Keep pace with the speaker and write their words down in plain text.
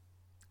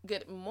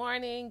good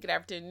morning, good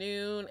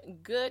afternoon,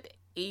 good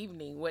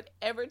evening,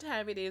 whatever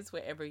time it is,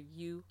 wherever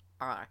you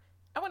are.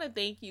 I want to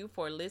thank you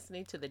for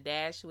listening to the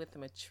Dash with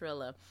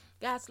Matrilla.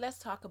 Guys, let's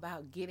talk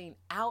about getting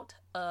out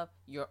of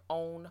your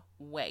own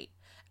way.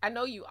 I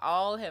know you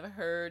all have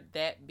heard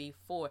that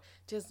before.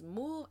 Just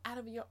move out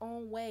of your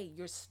own way.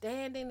 You're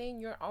standing in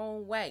your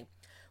own way.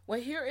 Well,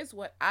 here is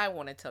what I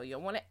want to tell you.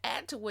 I want to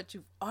add to what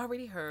you've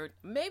already heard,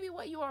 maybe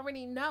what you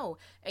already know,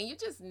 and you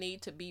just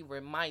need to be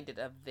reminded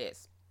of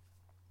this.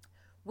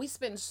 We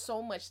spend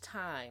so much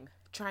time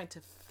trying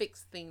to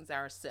fix things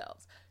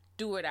ourselves,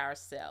 do it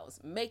ourselves,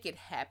 make it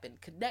happen,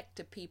 connect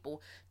to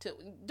people, to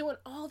doing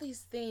all these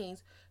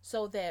things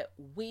so that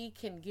we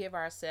can give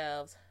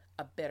ourselves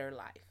a better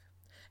life.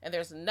 And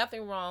there's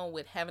nothing wrong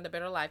with having a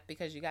better life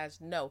because you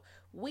guys know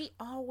we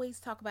always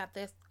talk about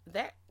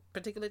that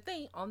particular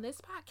thing on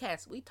this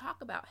podcast. We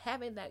talk about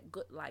having that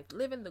good life,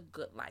 living the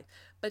good life.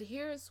 But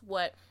here's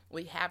what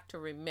we have to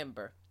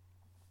remember.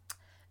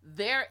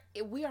 There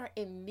we are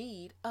in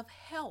need of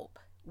help.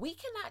 We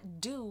cannot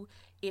do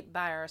it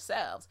by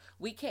ourselves.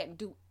 We can't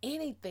do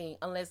anything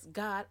unless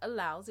God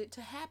allows it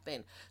to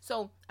happen.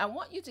 So I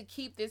want you to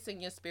keep this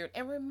in your spirit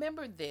and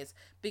remember this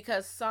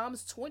because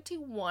Psalms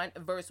 21,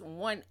 verse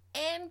 1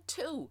 and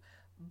 2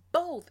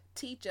 both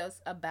teach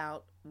us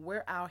about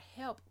where our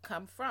help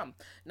come from.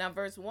 Now,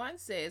 verse 1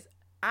 says,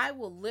 I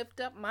will lift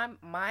up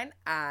mine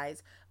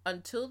eyes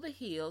until the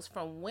hills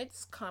from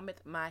whence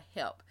cometh my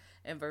help.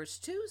 And verse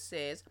 2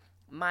 says,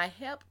 my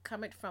help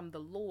cometh from the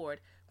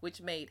Lord,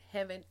 which made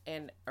heaven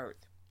and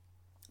earth.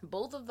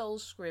 Both of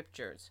those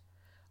scriptures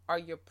are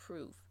your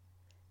proof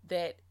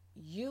that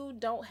you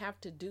don't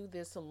have to do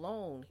this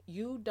alone.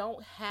 You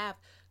don't have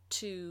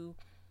to,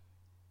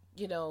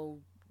 you know,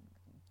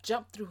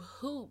 jump through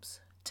hoops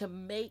to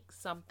make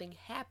something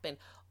happen.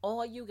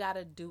 All you got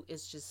to do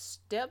is just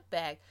step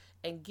back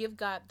and give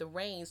God the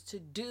reins to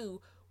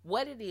do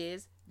what it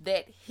is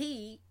that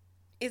He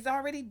is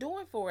already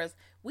doing for us.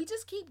 We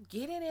just keep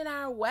getting in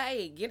our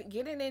way,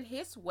 getting in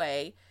His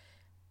way,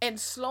 and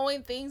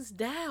slowing things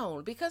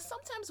down because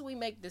sometimes we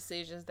make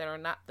decisions that are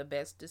not the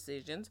best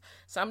decisions.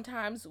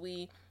 Sometimes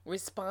we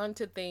respond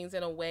to things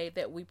in a way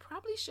that we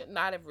probably should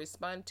not have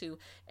responded to,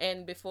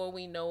 and before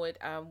we know it,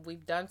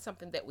 we've done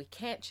something that we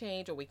can't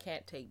change or we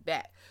can't take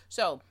back.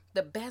 So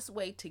the best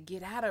way to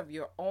get out of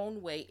your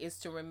own way is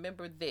to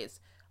remember this: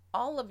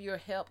 all of your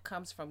help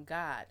comes from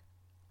God.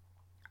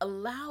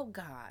 Allow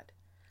God,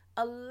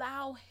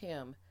 allow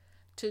Him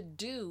to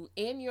do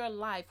in your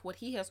life what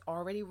He has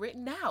already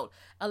written out.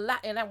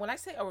 When I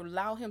say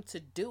allow Him to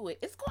do it,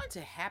 it's going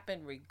to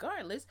happen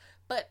regardless,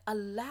 but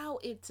allow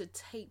it to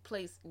take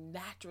place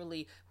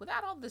naturally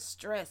without all the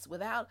stress,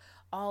 without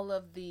all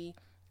of the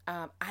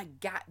I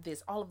got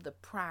this, all of the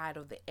pride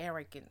or the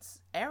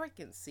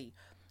arrogancy.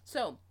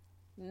 So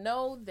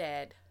know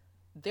that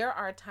there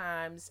are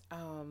times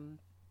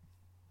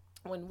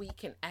when we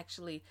can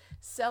actually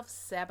self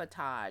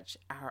sabotage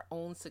our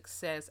own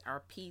success,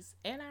 our peace,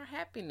 and our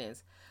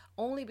happiness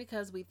only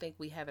because we think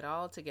we have it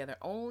all together,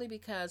 only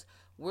because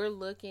we're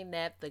looking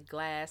at the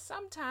glass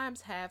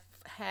sometimes half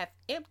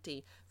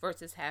empty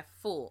versus half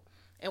full.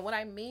 And what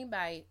I mean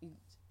by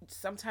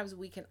sometimes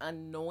we can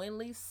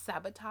unknowingly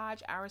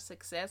sabotage our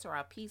success or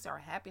our peace, our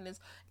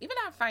happiness, even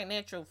our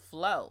financial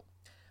flow.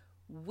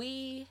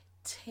 We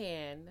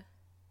tend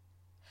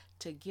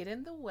to get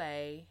in the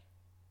way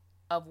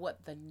of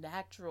what the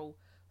natural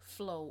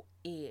flow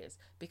is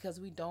because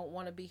we don't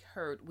want to be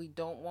hurt. We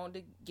don't want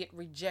to get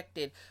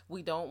rejected.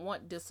 We don't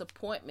want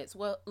disappointments.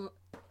 Well,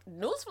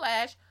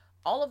 newsflash,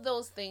 all of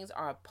those things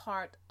are a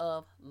part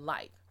of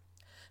life.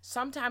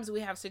 Sometimes we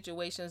have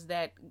situations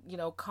that,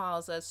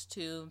 cause us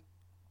to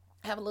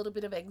have a little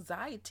bit of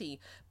anxiety,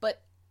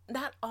 but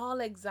not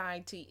all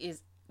anxiety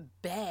is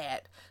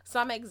bad.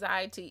 Some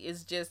anxiety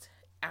is just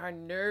our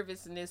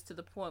nervousness to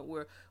the point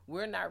where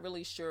we're not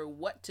really sure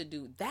what to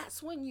do.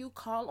 That's when you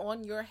call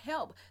on your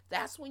help.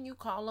 That's when you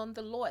call on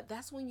the Lord.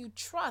 That's when you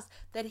trust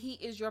that He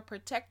is your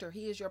protector.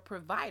 He is your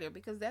provider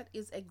because that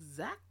is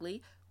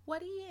exactly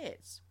what He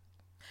is.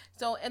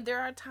 So, and there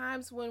are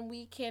times when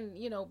we can,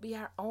 be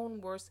our own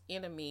worst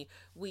enemy.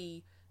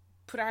 We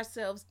put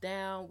ourselves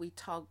down. We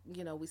talk,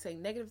 we say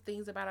negative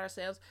things about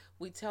ourselves.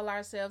 We tell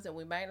ourselves that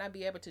we might not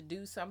be able to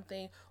do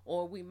something,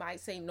 or we might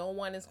say no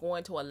one is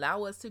going to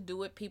allow us to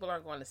do it. People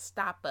are going to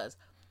stop us.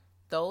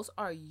 Those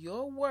are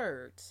your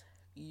words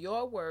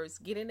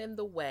getting in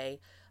the way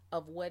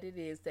of what it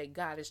is that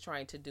God is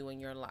trying to do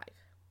in your life.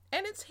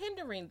 And it's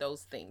hindering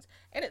those things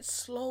and it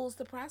slows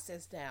the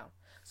process down.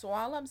 So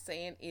all I'm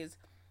saying is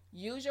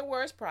use your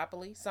words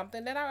properly,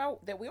 something that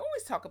we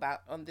always talk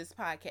about on this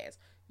podcast.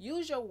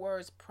 Use your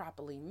words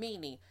properly,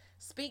 meaning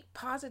speak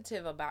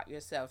positive about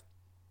yourself.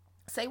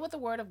 Say what the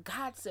word of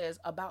God says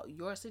about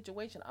your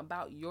situation,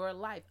 about your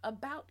life,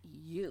 about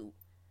you.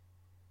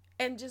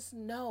 And just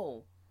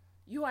know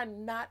you are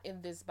not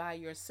in this by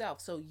yourself.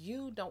 So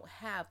you don't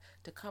have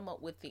to come up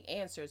with the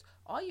answers.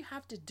 All you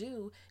have to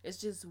do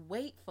is just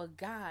wait for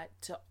God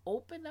to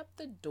open up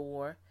the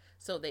door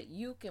so that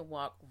you can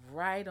walk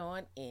right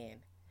on in.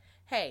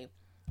 Hey,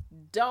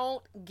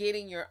 Don't get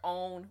in your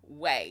own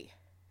way.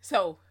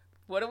 So,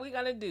 what are we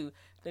going to do?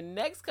 The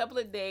next couple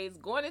of days,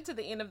 going into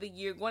the end of the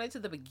year, going into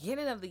the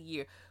beginning of the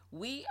year,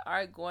 we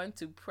are going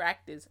to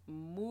practice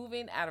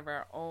moving out of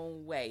our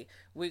own way.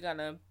 We're going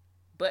to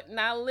button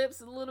our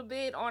lips a little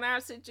bit on our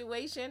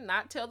situation,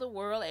 not tell the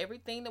world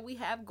everything that we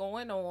have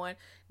going on,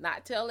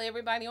 not tell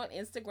everybody on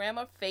Instagram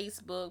or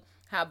Facebook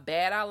how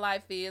bad our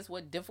life is,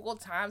 what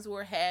difficult times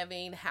we're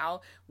having,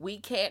 how we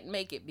can't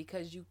make it,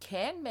 because you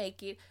can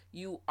make it.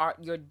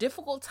 Your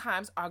difficult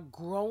times are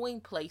growing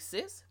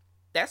places.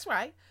 That's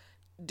right.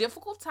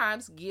 Difficult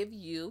times give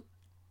you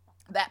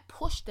that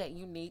push that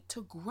you need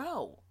to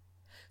grow.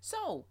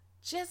 So,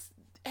 just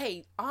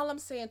hey, all I'm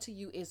saying to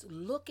you is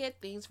look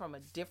at things from a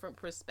different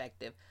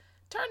perspective.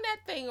 Turn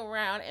that thing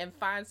around and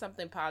find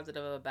something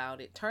positive about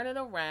it. Turn it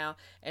around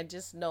and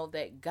just know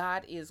that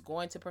God is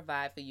going to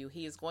provide for you.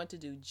 He is going to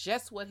do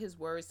just what his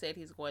word said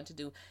he's going to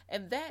do,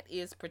 and that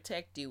is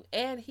protect you.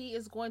 And he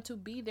is going to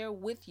be there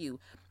with you.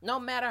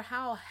 No matter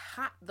how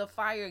hot the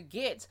fire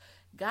gets,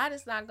 God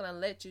is not going to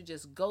let you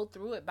just go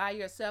through it by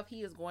yourself.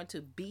 He is going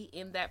to be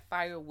in that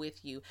fire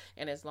with you.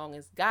 And as long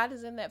as God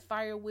is in that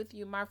fire with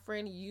you, my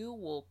friend, you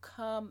will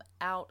come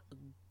out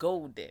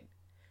golden.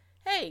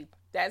 Hey,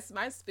 that's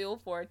my spiel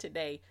for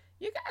today.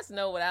 You guys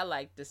know what I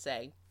like to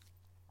say.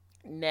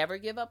 Never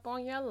give up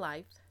on your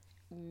life.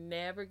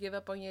 Never give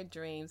up on your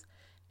dreams.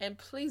 And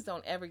please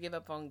don't ever give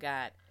up on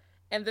God.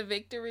 And the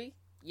victory,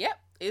 yep,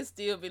 it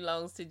still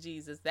belongs to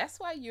Jesus. That's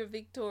why you're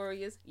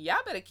victorious.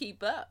 Y'all better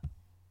keep up.